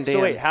with Craig and Dan.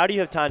 So wait, how do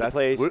you have time to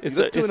play?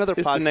 Let's do another podcast.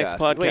 It's the next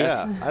podcast.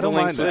 Wait, I don't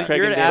mind that.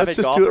 You're an avid Let's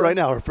just golfer? do it right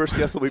now. Our first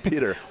guest will be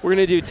Peter. We're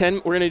gonna do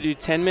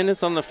 10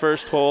 minutes on the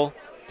first hole,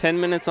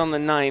 10 minutes on the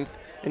 9th,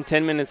 and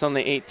 10 minutes on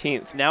the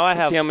 18th. Now I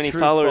have see how many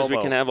followers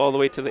we can have all the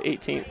way to the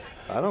 18th.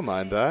 I don't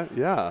mind that.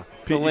 Yeah.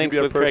 The links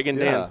with Craig and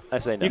Dan. Yeah. I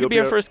say no. You could be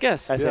our first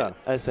guest. I say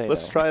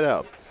Let's no. try it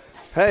out.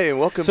 Hey,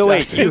 welcome. So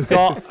wait, you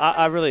golf?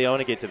 I really want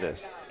to get to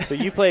this. So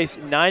you place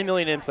 9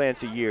 million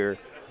implants a year.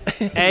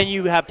 And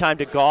you have time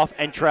to golf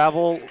and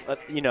travel,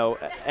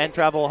 and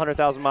travel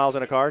 100,000 miles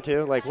in a car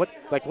too.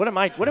 What am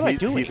I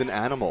doing? He's an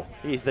animal.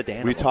 He's the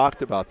animal. We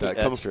talked about that.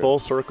 That's Comes true. full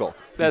circle.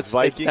 That's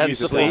Viking. That's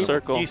the full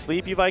circle. Do you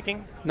sleep, you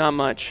Viking? Not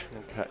much.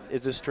 Okay.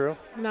 Is this true?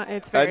 No,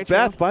 it's very And true.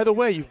 Beth, by the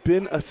way, you've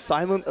been a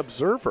silent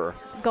observer.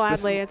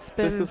 Gladly,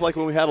 This is like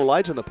when we had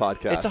Elijah on the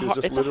podcast.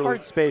 It's a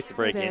hard space to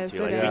break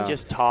into. It is. We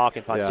just talk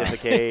and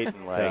pontificate,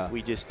 and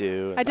we just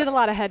do. I did a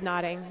lot of head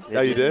nodding.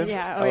 Oh, you did?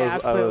 Yeah. Oh, yeah.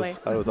 Absolutely.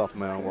 I was off in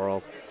my own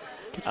world.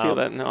 You could feel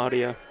that in the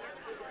audio.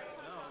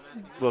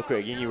 Well,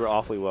 Craig, you were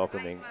awfully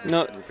welcoming.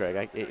 No.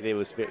 Craig, it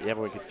was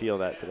everyone could feel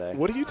that today.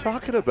 What are you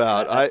talking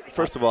about?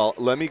 First of all,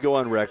 let me go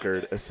on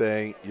record as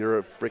saying you're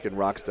a freaking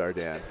rock star,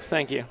 Dan.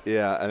 Thank you.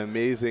 Yeah, an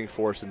amazing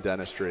force in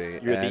dentistry.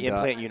 You're the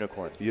implant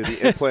unicorn. You're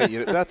the implant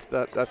unit.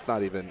 That's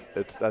not even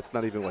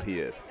what he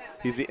is.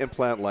 He's the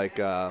implant like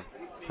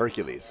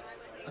Hercules.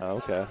 Oh,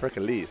 okay.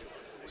 Hercules.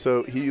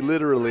 So he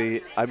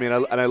literally, I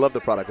love the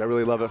product. I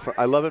really love it.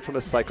 I love it from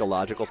a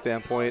psychological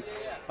standpoint,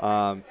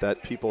 that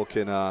people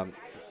can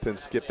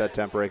skip that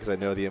temporary, because I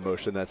know the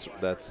emotion that's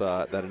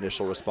that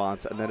initial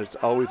response, and then it's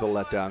always a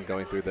letdown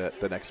going through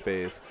the next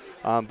phase.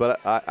 But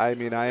I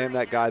am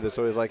that guy that's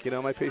always like,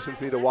 my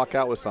patients need to walk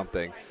out with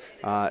something.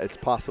 It's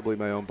possibly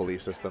my own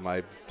belief system.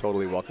 I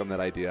totally welcome that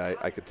idea.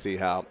 I could see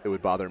how it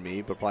would bother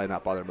me, but probably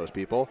not bother most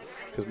people,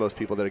 because most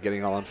people that are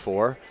getting all on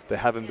 4, they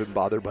haven't been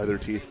bothered by their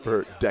teeth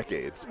for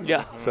decades.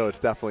 Yeah. So it's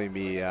definitely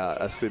me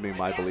assuming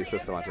my belief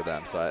system onto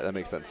them. So that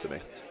makes sense to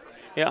me.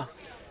 Yeah.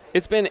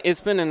 It's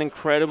been an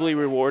incredibly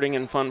rewarding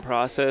and fun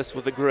process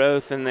with the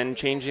growth and then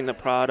changing the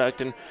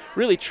product, and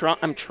really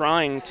I'm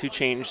trying to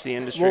change the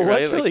industry. Well, right?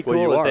 what's really Well,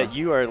 cool you is are. that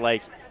you are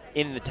like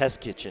in the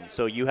test kitchen.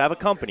 So you have a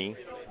company,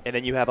 and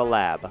then you have a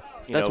lab.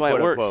 That's why it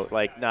quote works. unquote.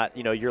 Like not,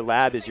 your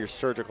lab is your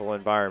surgical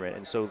environment,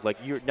 and so like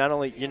you're not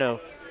only,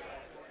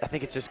 I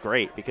think it's just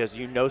great because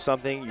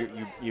something.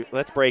 You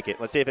let's break it.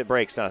 Let's say if it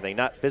breaks, something,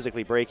 not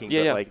physically breaking,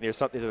 but like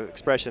there's an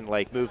expression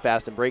like move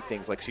fast and break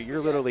things. Like so,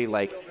 you're literally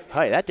like,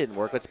 hey, that didn't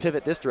work. Let's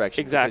pivot this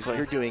direction. Exactly. Because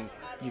you're doing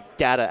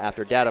data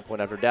after data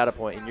point after data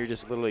point, and you're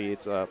just literally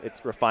it's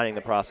refining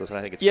the process, and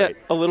I think it's great.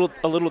 A little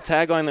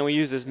tagline that we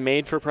use is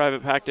made for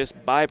private practice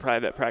by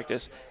private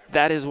practice.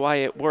 That is why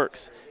it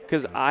works.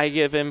 Because I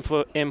give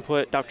input,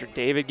 Dr.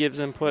 David gives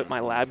input,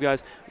 my lab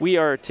guys. We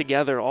are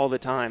together all the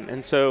time,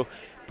 and so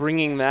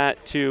bringing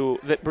that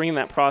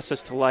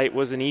process to light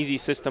was an easy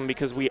system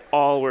because we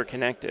all were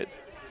connected,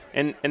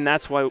 and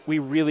that's why we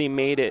really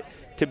made it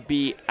to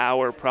be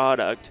our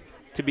product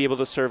to be able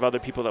to serve other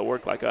people that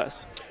work like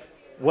us.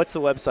 What's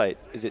the website?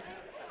 Is it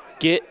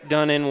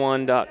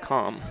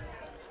getdonein1.com?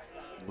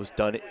 Was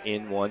done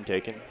in one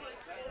taken?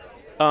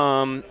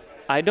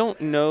 I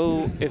don't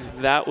know if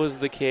that was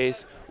the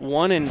case.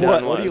 One and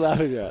done was. What are you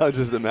laughing at? I'm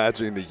just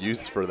imagining the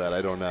use for that.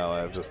 I don't know.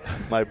 I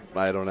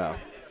don't know.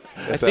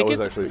 I think it's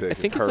like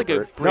a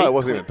brake. No, I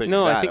wasn't even thinking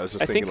that. I was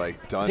just thinking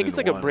like done in one. I think it's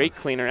like a brake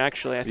cleaner,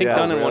 actually. I think Yeah,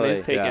 done in one really?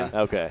 is taken. Yeah.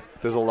 Okay.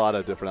 There's a lot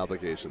of different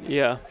applications.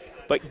 Yeah.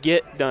 But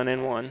get done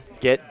in one.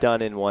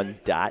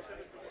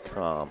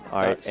 Getdonein1.com. All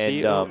right.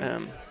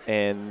 .com.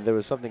 And there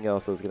was something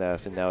else I was going to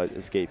ask, and now it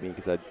escaped me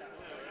because I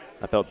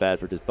felt bad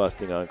for just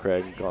busting on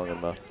Craig and calling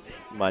him a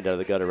mind out of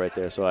the gutter right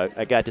there. So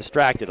I got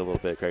distracted a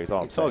little bit, Craig. It's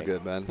all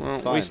good, man. Well,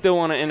 it's fine. we still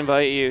want to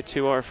invite you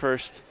to our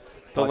first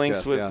the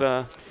links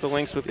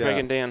Podcast, with Craig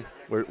and Dan.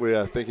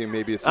 We're thinking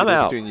maybe it's I'm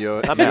out. between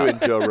you I'm and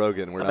out. Joe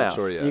Rogan. We're I'm not out.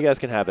 sure yet. You guys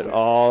can have it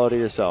all to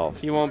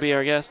yourself. You won't be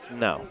our guest?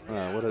 No.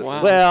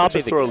 Wow. Well, I'll such be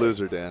a sore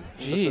loser, Dan.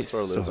 Jeez.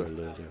 Such a sore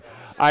loser.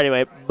 All right,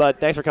 anyway, but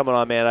thanks for coming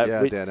on, man.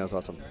 Dan, that was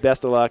awesome.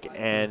 Best of luck,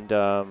 and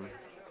y'all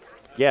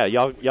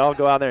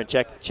go out there and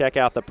check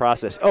out the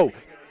process. Oh,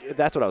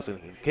 that's what I was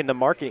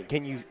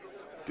thinking.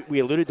 We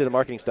alluded to the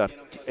marketing stuff.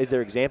 Is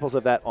there examples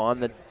of that on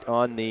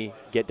the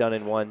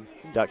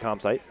getdonein1.com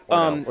site?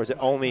 Or is it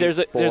only there's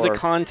a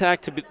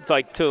contact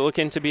to look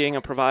into being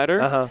a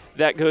provider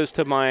that goes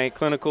to my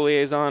clinical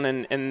liaison,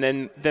 and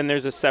then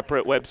there's a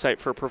separate website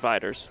for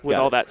providers with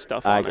all that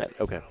stuff on it.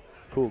 Okay.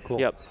 Cool.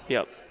 Yep.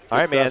 All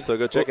right, man. So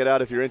go check it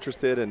out if you're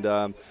interested, and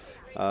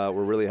we're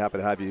really happy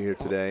to have you here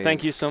today.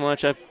 Thank you so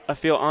much. I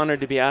feel honored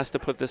to be asked to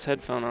put this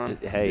headphone on.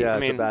 Hey, yeah, I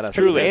it's mean, a badass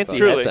truly, fancy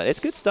truly. headset. It's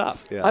good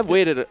stuff. Yeah. I've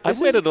waited a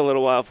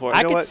little while for it.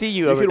 I know could what? see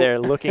you You over could- there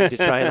looking to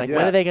try and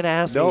when are they going to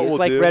ask No, me? what It's we'll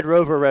like do- Red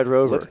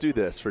Rover. Let's do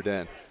this for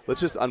Dan.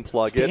 Let's just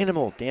unplug It's it.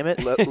 Danimal, damn it.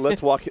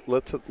 Let's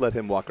let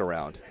him walk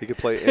around. He can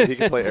play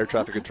air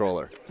traffic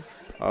controller.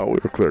 We are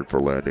cleared for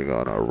landing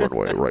on our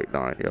runway right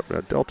 9.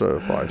 Yep, Delta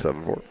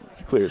 574.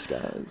 Clear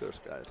skies. Those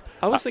guys.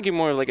 I was thinking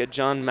more of like a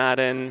John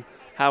Madden,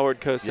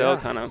 Howard Cosell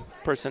Yeah. kind of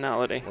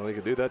personality. Well, they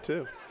could do that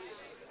too.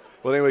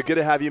 Well, anyway, good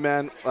to have you,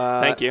 man.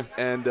 Thank you.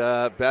 And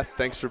Beth,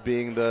 thanks for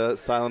being the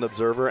silent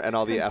observer and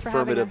all the Thanks for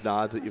having affirmative us.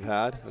 nods that you've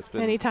had.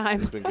 Anytime.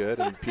 It's been good.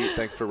 And Pete,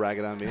 thanks for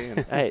ragging on me.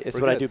 And Hey, it's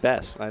we're what I good. do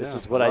best. I This know.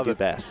 is what I I love do it.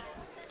 best.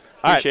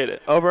 All right, Appreciate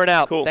it. over and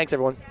out. Cool. Thanks,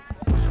 everyone.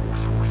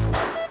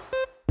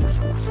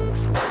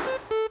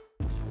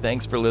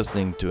 Thanks for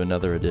listening to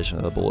another edition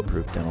of the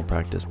Bulletproof Dental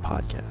Practice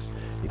Podcast.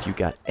 If you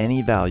got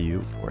any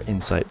value or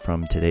insight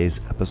from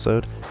today's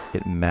episode,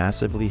 it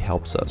massively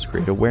helps us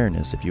create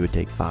awareness if you would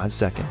take 5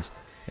 seconds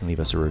and leave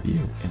us a review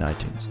in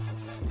iTunes.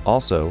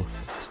 Also,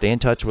 stay in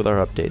touch with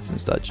our updates and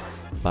such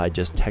by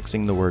just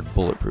texting the word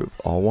bulletproof,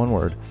 all one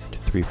word, to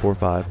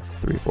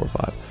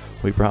 345-345.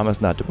 We promise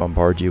not to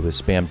bombard you with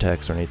spam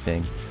texts or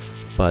anything,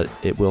 but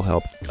it will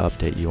help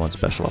update you on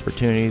special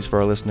opportunities for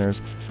our listeners,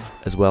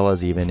 as well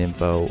as even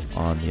info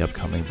on the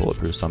upcoming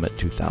Bulletproof Summit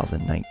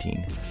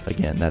 2019.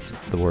 Again, that's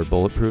the word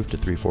bulletproof to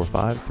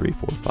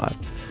 345-345.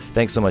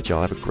 Thanks so much,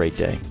 y'all. Have a great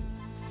day.